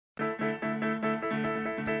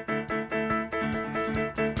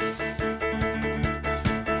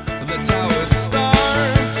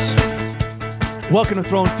Welcome to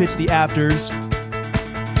Throwing Fits the Afters. We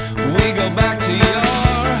go back to your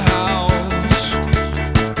house.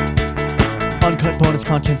 Uncut bonus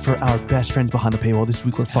content for our best friends behind the paywall. This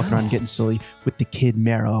week we're fucking around and getting silly with the kid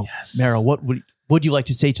Mero. Yes. Mero, what would you like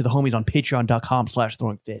to say to the homies on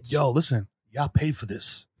patreon.com/throwingfits? Yo, listen, y'all paid for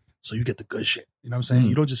this, so you get the good shit. You know what I'm saying?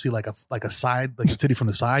 You don't just see like a side, like a titty from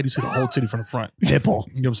the side. You see the whole titty from the front. Nipple.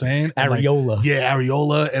 You know what I'm saying? And Areola. Like, yeah,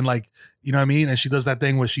 areola. And like, you know what I mean? And she does that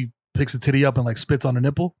thing where she picks the titty up and like spits on the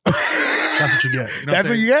nipple. That's what you get. You know That's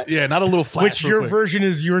what you get? Yeah, not a little flash. Which your version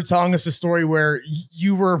is, you were telling us a story where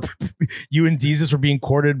you and Deezus were being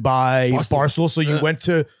courted by Barstool. So you went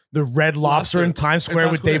to the Red Lobster in Times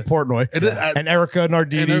Square with Dave Portnoy and Erica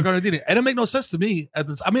Nardini. And it didn't make no sense to me at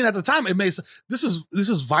the. I mean, at the time, it made this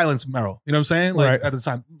is violence, Mero. You know what I'm saying? Like at the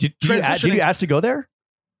time, Did you ask to go there,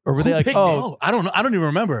 or were they like, oh, I don't know, I don't even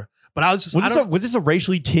remember. But I was just was this a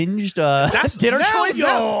racially tinged dinner choice?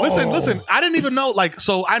 Yeah. Listen. I didn't even know. Like,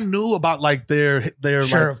 so I knew about like their sure,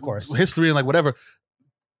 like, of course, history and like whatever.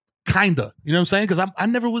 Kinda, you know what I'm saying? Because I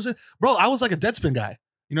never was bro. I was like a Deadspin guy.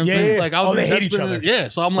 You know what I'm saying? Like I was. They hate each other. Yeah.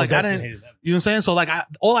 So I'm like, I didn't. You know what I'm saying? So like,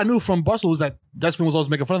 all I knew from Barstool was that Deadspin was always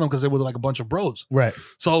making fun of them because they were like a bunch of bros. Right.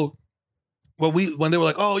 So when they were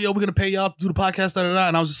like, oh, yo, we're gonna pay y'all to do the podcast,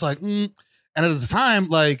 and I was just like, And at the time,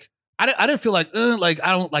 like. I didn't feel like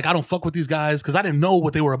I don't fuck with these guys because I didn't know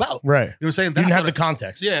what they were about. Right. You know what I'm saying? You didn't have the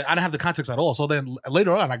context. Yeah, I didn't have the context at all. So then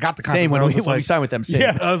later on, I got the context. Same when we signed with them. Same.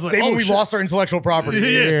 Yeah. I was like, Same when we shit. lost our intellectual property.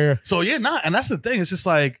 Yeah. So and that's the thing. It's just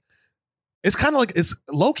like it's kind of like it's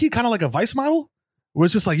low key kind of like a Vice model where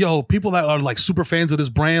it's just like, yo, people that are like super fans of this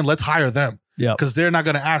brand, let's hire them. Yeah, because they're not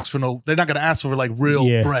gonna ask for like real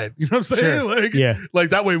bread. You know what I'm saying? Sure. Like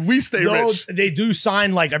that way we stay rich. They do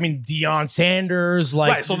sign like, I mean, Deion Sanders,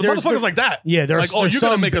 like right. So the motherfuckers like that. Yeah, they're like, oh, you're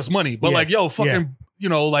gonna make us money, but like, yo, fucking, you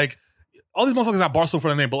know, like all these motherfuckers got Barstool for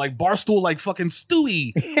their name, but like Barstool, like fucking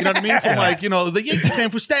Stewie. You know what I mean? From like, you know, the Yankee fan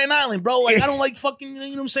from Staten Island, bro. Like I don't like fucking, you know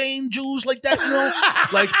what I'm saying, Jews like that. You know,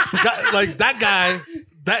 like that guy.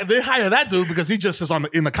 They hire that dude because he just is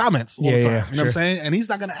in the comments all the time. You know what I'm saying? And he's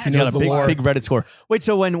not going to ask. He's got a big Reddit score. Wait,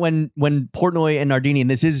 so when Portnoy and Nardini, and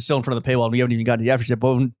this is still in front of the paywall, and we haven't even gotten to the after step,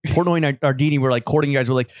 but when Portnoy and Nardini were like courting you guys,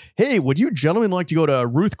 were like, hey, would you gentlemen like to go to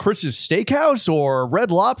Ruth Chris's Steakhouse or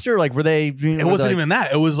Red Lobster? Like, were they? It wasn't even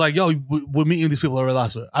that. It was like, yo, we're meeting these people at Red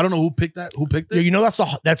Lobster. I don't know who picked that. Who picked it? Yeah, you know,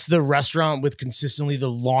 that's the restaurant with consistently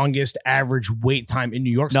the longest average wait time in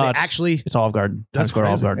New York. So no, it's Olive Garden. Times Square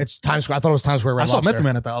Olive Garden. It's Times Square. I thought it was Times Square Red Lobster. I saw Lobster. Method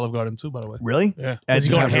Man at the Olive Garden too, by the way. Really? Yeah. Was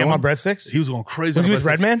he going ham on breadsticks? He was going crazy. Was he with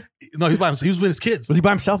Redman? No, he was by himself. He was with his kids. Was he by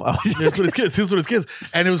himself? Oh, he was with his kids. He was with his kids,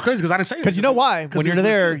 and it was crazy because I didn't say it. Because you know why? When you're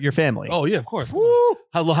there, you're family. Oh yeah, of course. Woo!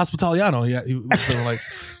 Hello, Hospitaliano. Yeah, he was like,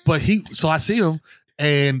 but so I see him,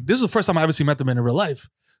 and this is the first time I ever seen Method Man in real life.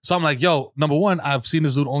 So I'm like, yo, number one, I've seen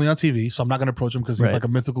this dude only on TV, so I'm not gonna approach him because he's like a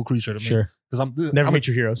mythical creature to me. Sure. Because I'm never meet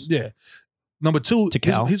your heroes. Yeah. Number two,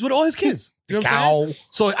 he's with all his kids. You know what I'm saying?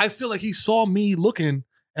 So I feel like he saw me looking.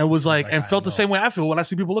 And was like, and felt the same way I feel when I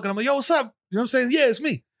see people looking. I'm like, yo, what's up? You know what I'm saying? Yeah, it's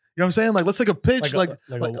me. You know what I'm saying? Like, let's take a pitch. Like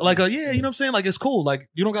yeah, you know what I'm saying? Like, it's cool. Like,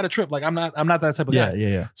 you don't got to trip. Like, I'm not that type of guy.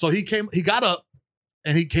 Yeah. So he got up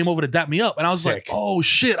and he came over to dap me up. And I was like, oh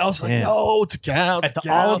shit. I was like, yo, to Cal. At the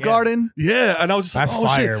Olive Garden? Yeah. And I was just that's like, oh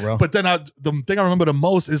fire, shit. Bro. But then the thing I remember the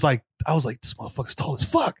most is like, I was like, this motherfucker's tall as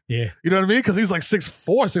fuck. Yeah. You know what I mean? Because he was like 6'4",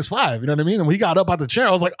 6'5". You know what I mean? And when he got up out the chair,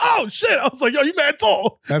 I was like, oh shit. I was like, yo, you mad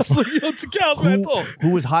tall. I was like, yo, Cal's mad tall.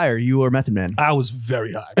 Who was higher, you or Method Man? I was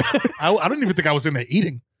very high. I don't even think I was in there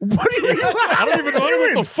eating. What do you mean? I don't even know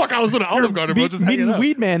what the fuck I was in the Olive Garden, bro. Just hanging out.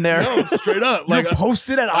 Weed Man there. Yo, straight up. Like you're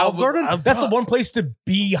posted at Olive Garden? That's the one place to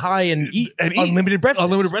be high and eat unlimited breadsticks.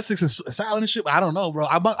 Unlimited breadsticks and salad and shit. I don't know, bro.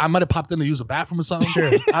 I might have popped in to use a bathroom or something.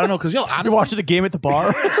 Sure. I don't know, because yo, honestly, you're watching a game at the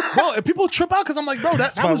bar? Bro, and people trip out because I'm like, bro,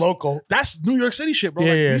 that's my local. That's New York City shit, bro.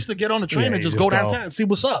 Like, you used to get on the train and just go downtown and see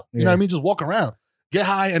what's up. You know what I mean? Just walk around. Get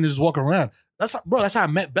high and just walk around. That's how I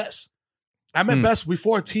met Bess. I met Bess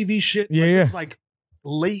before TV shit. Yeah, It was like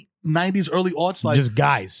late 90s, early aughts. Like just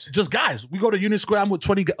guys. We go to Union Square. I'm with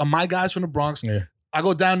 20 of my guys from the Bronx. Yeah. I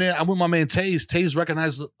go down there. I'm with my man Taze. Taze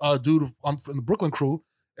recognized a dude from the Brooklyn crew,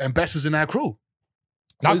 and Bess is in that crew.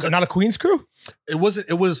 So not a Queens crew? It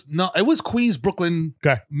was Queens, Brooklyn,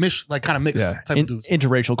 kind of mix type of dudes.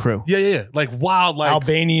 Interracial crew. Yeah. Like wild, like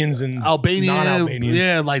Albanians and non-Albanians.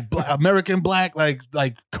 Yeah, like American black, like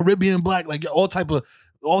Caribbean black, like all type of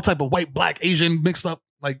white, black, Asian mixed up,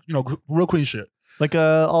 like, you know, real Queen shit. Like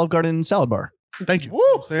a Olive Garden salad bar. Thank you.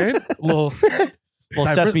 Woo! Saying a little little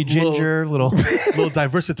sesame ginger, little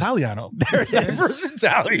diverse Italiano. Diverse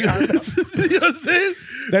Italiano. You know what I'm saying?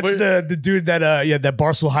 That's the dude that that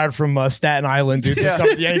Barstool hired from Staten Island, dude.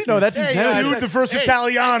 Yeah. No, that's his name. Dude, diverse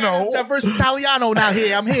Italiano. Diverse Italiano now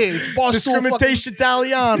here. I'm here. It's Barstool Discrimination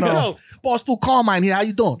Italiano. Yo, Barstool Carmine here. How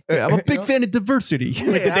you doing? I'm a big fan of diversity.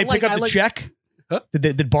 Wait, did they pick up the check? Huh?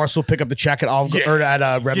 Did Barstool pick up the check at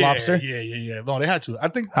Red Lobster? Yeah. No, they had to. I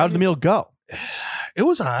think. How did the meal go? It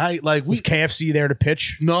was all right. Like Was KFC there to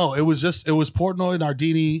pitch? No, it was Portnoy,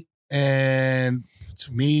 Nardini, and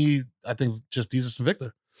to me, I think just Jesus and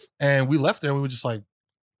Victor. And we left there and we were just like,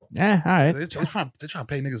 Yeah, all right. they're trying to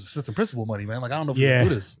pay niggas assistant principal money, man. Like, I don't know if we can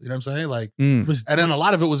do this. You know what I'm saying? Like, Mm. and then a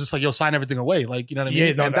lot of it was just like, yo, sign everything away. Like, you know what I mean?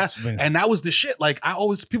 Yeah, no, and that was the shit. Like,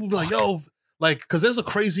 people be like, yo, like, because there's a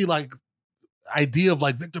crazy, like, idea of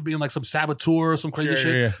like Victor being like some saboteur or some crazy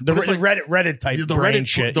shit. Yeah. But it's like, Reddit type the brain Reddit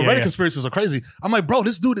shit. The Reddit conspiracies are crazy. I'm like, bro,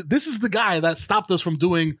 this is the guy that stopped us from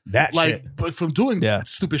doing that like, shit. but from doing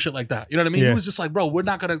stupid shit like that. You know what I mean? Yeah. He was just like, bro, we're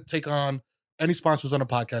not gonna take on any sponsors on the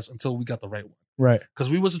podcast until we got the right one. Right. Because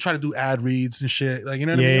we wasn't trying to do ad reads and shit. Like, you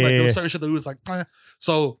know what I mean? Like there was certain shit that we was like, eh.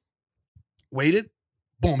 So waited,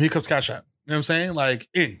 boom, here comes Cash App. You know what I'm saying? Like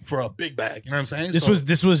in for a big bag. You know what I'm saying?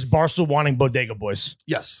 This was Barstool wanting Bodega Boys.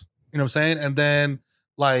 Yes. You know what I'm saying? And then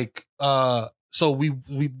like so we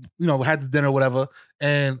had the dinner or whatever,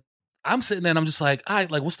 and I'm sitting there and I'm just like, all right,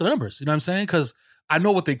 like what's the numbers? You know what I'm saying? Because I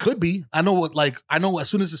know what they could be. I know as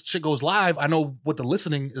soon as this shit goes live, I know what the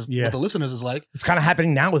listening is, what the listeners is like. It's kind of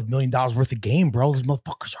happening now with $1 million worth of game, bro. Those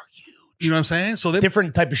motherfuckers are huge. You know what I'm saying? So they're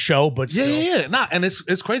different type of show, but still. Yeah. Nah, and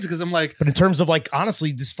it's crazy because I'm like, but in terms of like,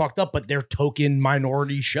 honestly, this fucked up, but they're token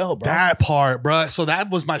minority show, bro. That part, bro. So that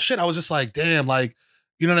was my shit. I was just like, damn, like,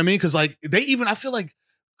 you know what I mean? Because like I feel like,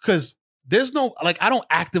 because there's no, like, I don't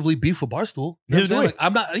actively beef with Barstool. You know what I'm saying? Like,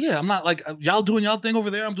 I'm not like, y'all doing y'all thing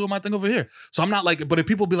over there, I'm doing my thing over here. So I'm not like, but if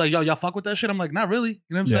people be like, yo, y'all fuck with that shit, I'm like, not really. You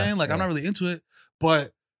know what I'm saying? Like, I'm not really into it.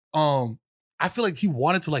 But I feel like he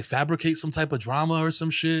wanted to like fabricate some type of drama or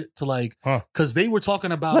some shit to like, because they were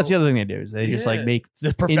talking about. That's the other thing they do is they just like make the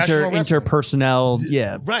interpersonal,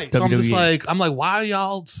 right. WWE. So I'm like, why are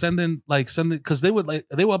y'all sending? Because they were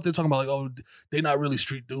up there talking about like, oh, they not really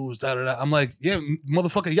street dudes. Da da da. I'm like, yeah,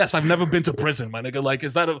 motherfucker. Yes, I've never been to prison, my nigga. Like,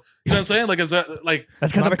 is that you know what I'm saying? Like, is that like?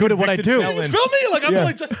 That's because I'm good at what I do. You feel me? Like, I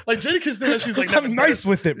feel like Jadakiss there. She's like, I'm nice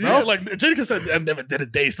with it, bro. Yeah, like Jadakiss said, I never did a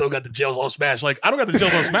day. Still got the jails all smashed. Like, I don't got the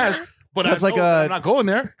jails all smashed. But I'm not going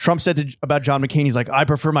there. Trump said about John McCain, he's like, I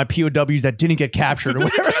prefer my POWs that didn't get captured. Or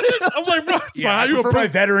whatever. I'm like, bro, I prefer my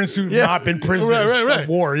veterans who've not been prisoners of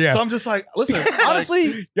war. Yeah. So I'm just like, listen,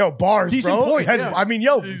 honestly, yo, bars, decent bro. point. I mean,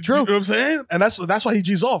 yo, true. You know what I'm saying? And that's why he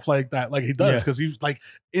G's off like that, like he does, because he's like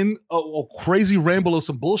in a crazy ramble of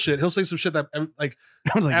some bullshit. He'll say some shit that like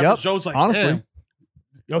I was like, yep. Joe's like, honestly. damn.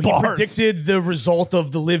 Yo, he predicted the result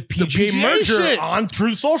of the Live PJ merger shit on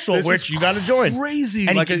True Social, which you got to join. Crazy,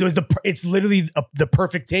 and like it's literally the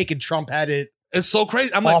perfect take, and Trump had it. It's so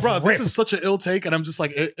crazy. I'm like, bro, this is such an ill take, and I'm just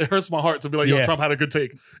like, it hurts my heart to be like, yo, Trump had a good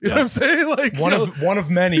take. You know what I'm saying? Like one of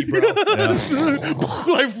many, bro.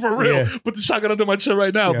 Like for real. Yeah. Put the shotgun under my chin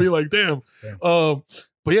right now. Be like, damn.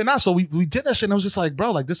 But yeah, so we did that shit, and I was just like,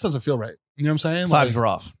 bro, like this doesn't feel right. You know what I'm saying? Vibes were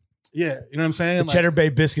off. Yeah, you know what I'm saying? The Cheddar Bay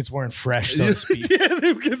biscuits weren't fresh, so to speak.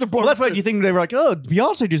 They get the well, that's why you think they were like, oh,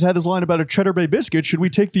 Beyonce just had this line about a Cheddar Bay biscuit. Should we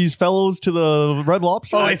take these fellows to the Red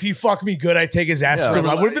Lobster? Oh, if he fuck me good, I take his ass. I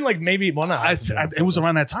would have been like, maybe, well, not. It was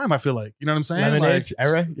around that time, I feel like. You know what I'm saying? Lemonade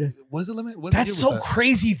era? Yeah. Was it Lemonade? That's so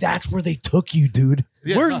crazy. That's where they took you, dude.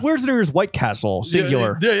 Yeah, where's the nearest White Castle?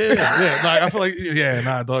 Singular. Yeah. Like, I feel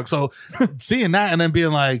like, dog. So seeing that and then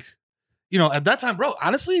being like, you know, at that time, bro,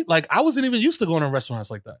 honestly, like I wasn't even used to going to restaurants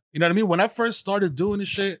like that. You know what I mean? When I first started doing this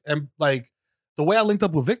shit, and like the way I linked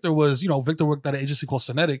up with Victor was, you know, Victor worked at an agency called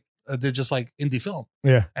Cinetic, did just like indie film.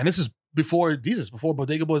 Yeah. And this is before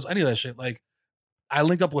Bodega Boys, any of that shit. Like I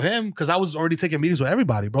linked up with him because I was already taking meetings with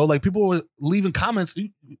everybody, bro. Like people were leaving comments.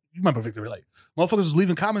 You remember Victor, like motherfuckers was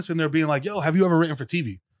leaving comments in there being like, yo, have you ever written for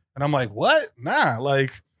TV? And I'm like, what? Nah,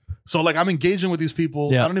 like. So like I'm engaging with these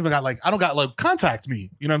people. Yeah. I don't got like contact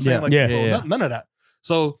me. You know what I'm saying? Like none of that.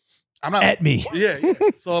 So I'm not at me. Yeah.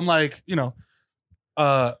 So I'm like, you know,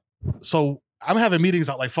 so I'm having meetings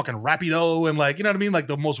at like fucking Rapido and like, you know what I mean? Like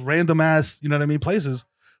the most random ass, you know what I mean, places.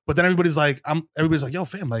 But then everybody's like, yo,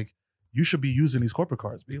 fam, like you should be using these corporate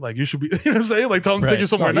cards. Be like, you should be, you know what I'm saying? Like tell them to take you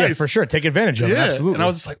somewhere nice. For sure. Take advantage of it. Absolutely. And I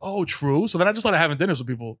was just like, oh, true. So then I just started having dinners with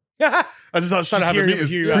people. I just started having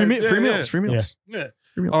meetings. Free meals. Yeah.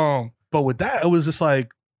 But with that, it was just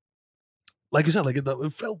like you said, like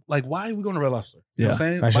it felt like, why are we going to Red Lobster? You know what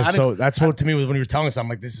I'm saying? That's what to me was when you were telling us, I'm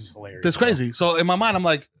like, this is hilarious. That's crazy. So in my mind, I'm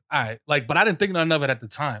like, all right, like, but I didn't think none of it at the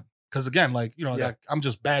time. Because again, like, you know, Yeah. like, I'm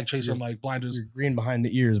just bag chasing like blinders. You're green behind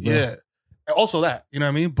the ears, bro. Yeah. Also that, you know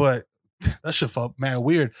what I mean? But that shit felt mad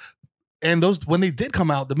weird. And those, when they did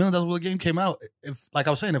come out, the $1 Million World game came out, like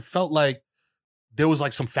I was saying, it felt like there was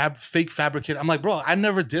like some fake fabricated. I'm like, bro, I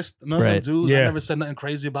never dissed none of them dudes. I Yeah. never said nothing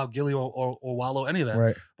crazy about Gilly or Wallow, any of that.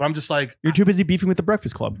 Right. But I'm just like, You're too busy beefing with the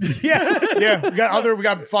Breakfast Club. Yeah. We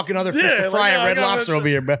got fucking other fish Yeah, to fry like, at I Red got- Lobster over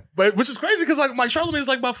here, bro. but which is crazy because like Charlamagne is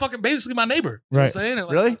like my fucking basically my neighbor. You know Right. what I'm saying? And,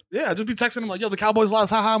 like, Really? Yeah, I just be texting him like, yo, the Cowboys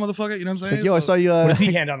lost, haha, motherfucker. You know what I'm It's saying? like, yo, I saw you. What does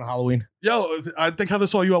he hand out on Halloween? Yo, I think Heather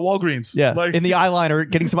saw you at Walgreens. Yeah, Like, in the eyeliner,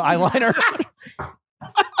 getting some eyeliner.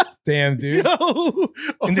 Damn, dude. yo,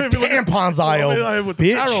 In the tampons aisle, with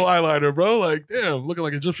the bitch. arrow eyeliner, bro. Like, damn, looking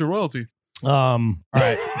like Egyptian royalty. All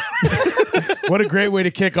right. What a great way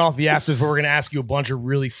to kick off the afters where we're going to ask you a bunch of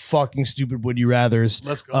really fucking stupid would you rathers.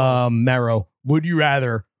 Let's go. Mero, would you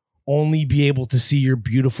rather only be able to see your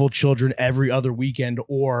beautiful children every other weekend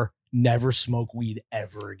or never smoke weed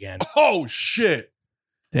ever again? Oh shit!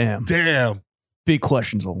 Damn. Damn. Big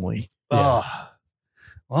questions only.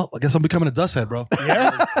 Well, I guess I'm becoming a dust head, bro.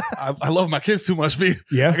 Yeah. I love my kids too much. I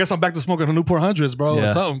Yeah. guess I'm back to smoking the Newport hundreds, bro, or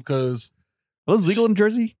Yeah. something. Because Are those legal in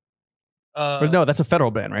Jersey? Or no, that's a federal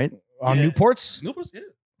ban, right? On Yeah. Newports? Newports, yeah,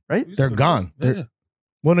 Right? We used to They're go to gone. those. They're-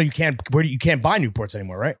 Well, no, you can't. You can't buy Newports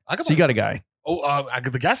anymore, right? I got So you got a guy.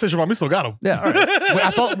 the gas station by me still got them. Yeah. All right. Wait,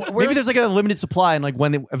 I thought Maybe there's like a limited supply and like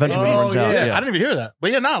when it eventually Oh, runs out. yeah. Yeah. I didn't even hear that.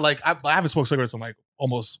 But yeah, nah, like I haven't smoked cigarettes in like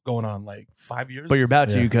almost going on like 5 years. But you're about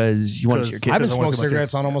to Yeah. because you want to see your Because I've been kids. I wanna smoking see my cigarettes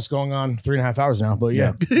kids. on almost going on 3.5 hours now. But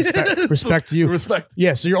yeah, respect to you. Respect.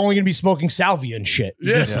 Yeah, so you're only going to be smoking salvia and shit.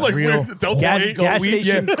 You Yeah, just it's like real- weird. Delta Gas, 8, gas weed,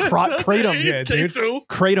 station, kratom. Yeah, dude. K2.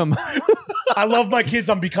 Kratom. I love my kids.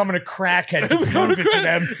 I'm becoming a crackhead to prove it to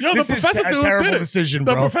them. Yo, the This is professor a dude terrible did it. decision,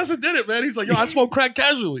 The bro. professor did it, man. He's like, yo, I smoke crack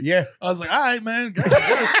casually. Yeah. I was like, all right, man. God,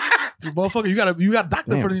 you motherfucker, you got a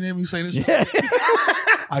doctor Damn. for the name you saying this shit. Yeah.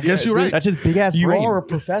 I guess you're right. That's his big ass You brain. are a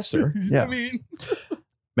professor. You know Yeah. what I mean?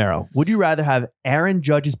 Mero, would you rather have Aaron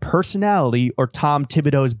Judge's personality or Tom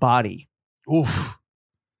Thibodeau's body? Oof.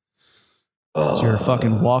 So you're a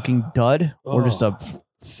fucking walking dud or just a Ugh.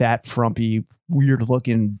 fat, frumpy, weird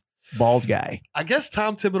looking bald guy? I guess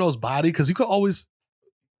Tom Thibodeau's body, because you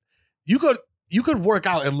could work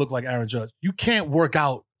out and look like Aaron Judge. You can't work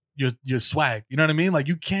out your swag. You know what I mean? Like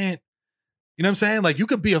you can't, you know what I'm saying? Like you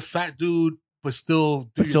could be a fat dude, but still do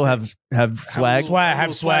But still your thing. have swag.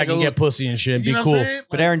 Have swag and get pussy and shit. You Be know cool. what I'm saying?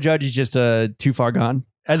 But Like, Aaron Judge is just too far gone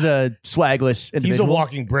as a swagless individual. He's a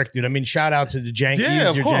walking brick, dude. I mean, shout out to the Jankies. Yeah,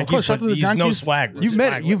 of your course, of Jankies, course. Shout but out to the he's no Jankies. swag. You've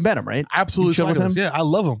met him, right? absolutely You chilled with swagless. him? Yeah, I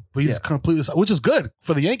love him, but he's Yeah. completely, which is good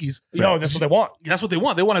for the Yankees. Yo, that's what they want. That's what they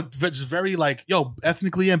want. They want to just very like, yo,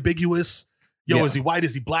 ethnically ambiguous. Yo, Yeah. is he white?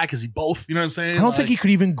 Is he black? Is he both? You know what I'm saying? I don't think he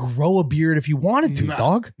could even grow a beard if he wanted to, Nah.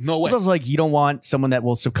 dog. No way. It's also like you don't want someone that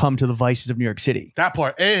will succumb to the vices of New York City. That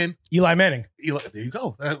part. And Eli Manning. there you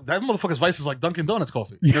go. That motherfucker's vice is like Dunkin' Donuts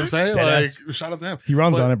coffee. You know what I'm saying? Deadass. Like, shout out to him. He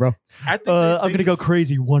runs But on it, bro. I think I'm gonna go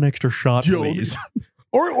crazy. One extra shot, Yo, please.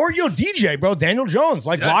 Or yo, DJ, bro, Daniel Jones,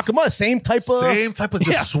 like Yes. lock him up. Same type of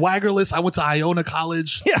just swaggerless. I went to Iona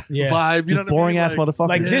College Yeah. Yeah. vibe. You know what I mean? Boring ass Like, motherfucker.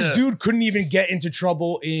 Like this Yeah. dude couldn't even get into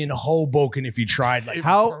trouble in Hoboken if he tried. Like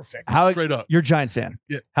How- perfect. How Straight up. You're a Giants fan.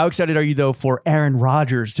 Yeah. How excited are you though for Aaron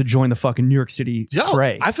Rodgers to join the fucking New York City Yo,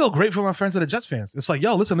 fray? I feel great for my friends that are Jets fans. It's like,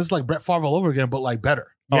 yo, listen, this is like Brett Favre all over again, but like better.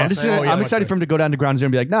 Oh, Yeah. I'm, just, Oh, I'm yeah, excited for him to go down to ground zero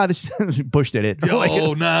and be like, nah, this Bush did it. Yo, Like,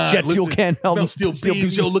 nah. jet fuel listen, can't help no, me. steel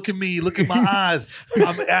beams. Yo, look at me. Look at my eyes.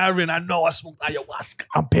 I'm Aaron. I know I smoked ayahuasca.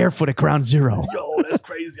 I'm barefoot at ground zero. Yo, that's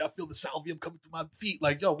crazy. I feel the salvium coming through my feet.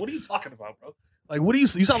 Like, yo, what are you talking about, bro? Like, what do you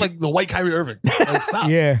sound like the white Kyrie Irving. Like, stop.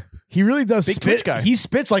 Yeah, he really does Big Twitch spit. guy. He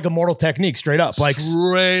spits like Immortal Technique, straight up, like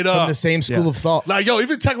Straight from up. the same school Yeah. of thought. Like, yo,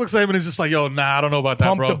 even Tech looks at him and is just like, yo, nah, I don't know about that,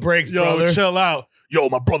 Pump bro. the brakes, yo, brother. chill out. Yo,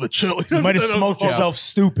 my brother, chill. You might have smoked yourself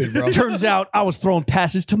stupid, bro. Turns out I was throwing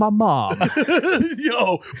passes to my mom.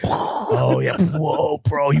 Yo, Oh yeah, whoa,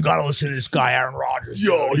 bro, you gotta listen to this guy, Aaron Rodgers.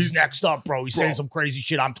 Yo, Yo, he's he's- next up, bro. He's Bro. saying some crazy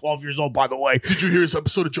shit. I'm 12 years old, by the way. did you hear his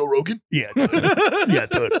episode of Joe Rogan? Yeah, yeah,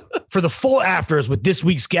 dude. For the full afters with this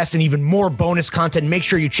week's guest and even more bonus content, make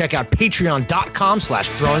sure you check out patreon.com/throwingfits.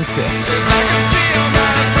 I can see all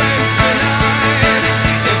my friends tonight.